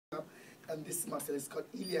and this muscle is called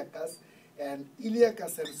iliacus. And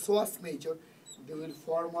iliacus and psoas major, they will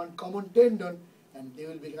form one common tendon, and they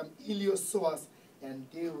will become iliopsoas, and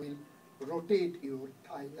they will rotate your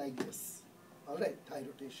thigh like this. All right, thigh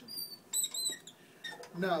rotation.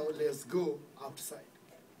 Now let's go outside.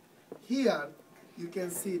 Here you can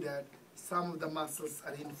see that some of the muscles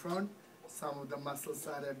are in front, some of the muscles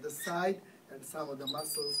are at the side, and some of the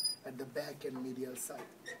muscles at the back and medial side.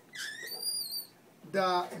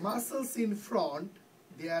 The muscles in front,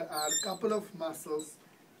 there are a couple of muscles.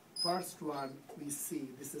 First one we see,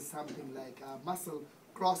 this is something like a muscle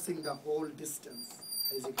crossing the whole distance,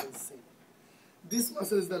 as you can see. This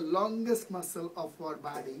muscle is the longest muscle of our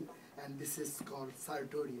body, and this is called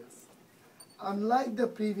sartorius. Unlike the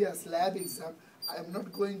previous lab exam, I am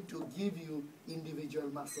not going to give you individual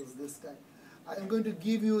muscles this time. I am going to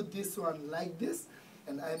give you this one like this,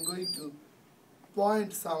 and I am going to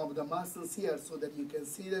point some of the muscles here so that you can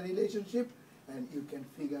see the relationship and you can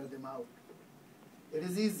figure them out. It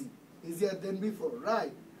is easy, easier than before,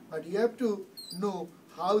 right? But you have to know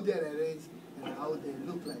how they are arranged and how they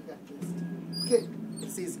look like at least. Okay,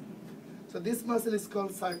 it's easy. So this muscle is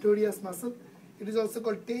called sartorius muscle. It is also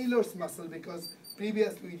called Taylor's muscle because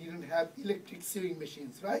previously we didn't have electric sewing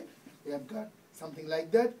machines, right? We have got something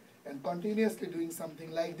like that, and continuously doing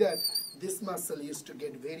something like that, this muscle used to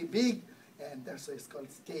get very big, and that's why it's called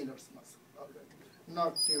Taylor's muscle. All right,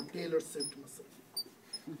 not your Taylor Swift muscle.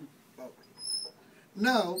 Okay.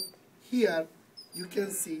 Now here you can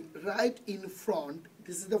see right in front,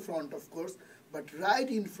 this is the front of course, but right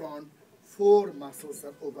in front 4 muscles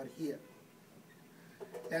are over here.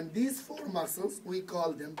 And these 4 muscles, we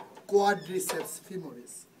call them quadriceps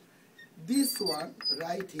femoris. This one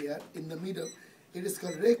right here in the middle, it is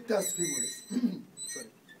called rectus femoris. Sorry.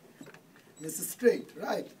 This is straight,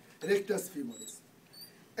 right? Rectus femoris.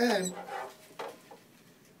 And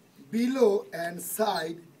below and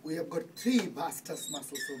side, we have got 3 vastus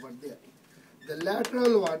muscles over there. The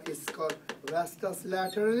lateral one is called vastus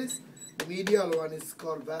lateralis. The medial one is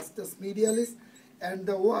called vastus medialis. And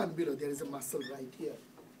the one below, there is a muscle right here.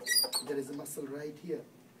 There is a muscle right here.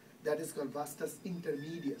 That is called vastus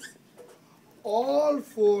intermedius. All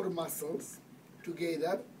 4 muscles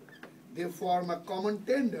together, they form a common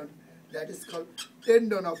tendon that is called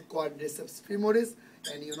tendon of quadriceps femoris,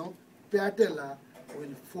 and you know, patella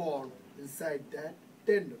will form inside that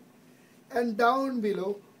tendon. And down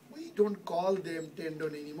below, we don't call them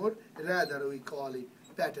tendon anymore, rather we call it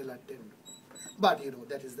patellar tendon. But you know,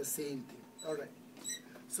 that is the same thing. All right.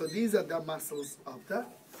 So these are the muscles of the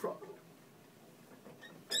front.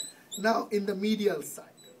 Now in the medial side.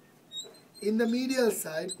 In the medial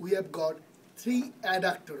side, we have got 3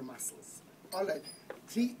 adductor muscles. All right,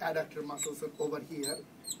 3 adductor muscles are over here.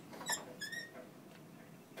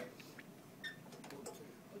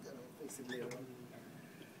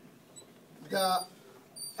 The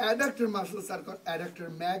adductor muscles are called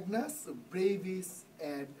adductor magnus, brevis,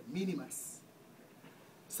 and minimus.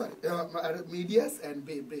 Sorry, medius and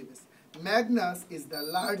brevis. Magnus is the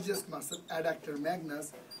largest muscle, adductor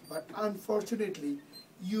magnus, but unfortunately,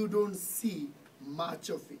 you don't see much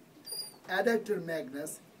of it. Adductor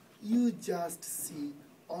magnus, you just see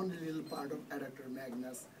only little part of adductor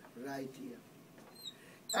magnus right here.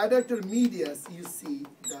 Adductor medius, you see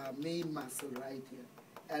the main muscle right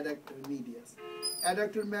here. Adductor medius.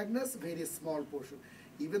 Adductor magnus, very small portion.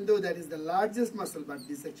 Even though that is the largest muscle, but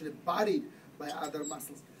this is actually buried by other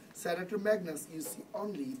muscles. So adductor magnus, you see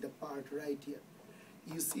only the part right here.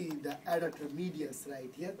 You see the adductor medius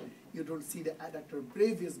right here. You don't see the adductor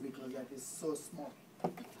brevis because that is so small.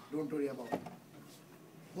 Don't worry about it.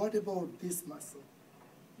 What about this muscle?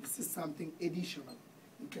 This is something additional.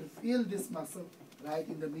 You can feel this muscle right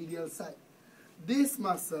in the medial side. This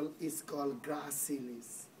muscle is called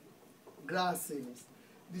gracilis. Gracilis.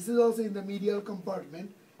 This is also in the medial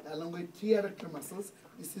compartment along with 3 adductor muscles.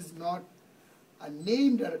 This is not a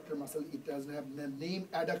named adductor muscle. It doesn't have the name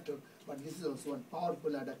adductor, but this is also a powerful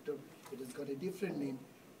adductor. It has got a different name,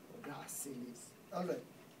 gracilis. All right.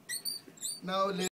 Now let's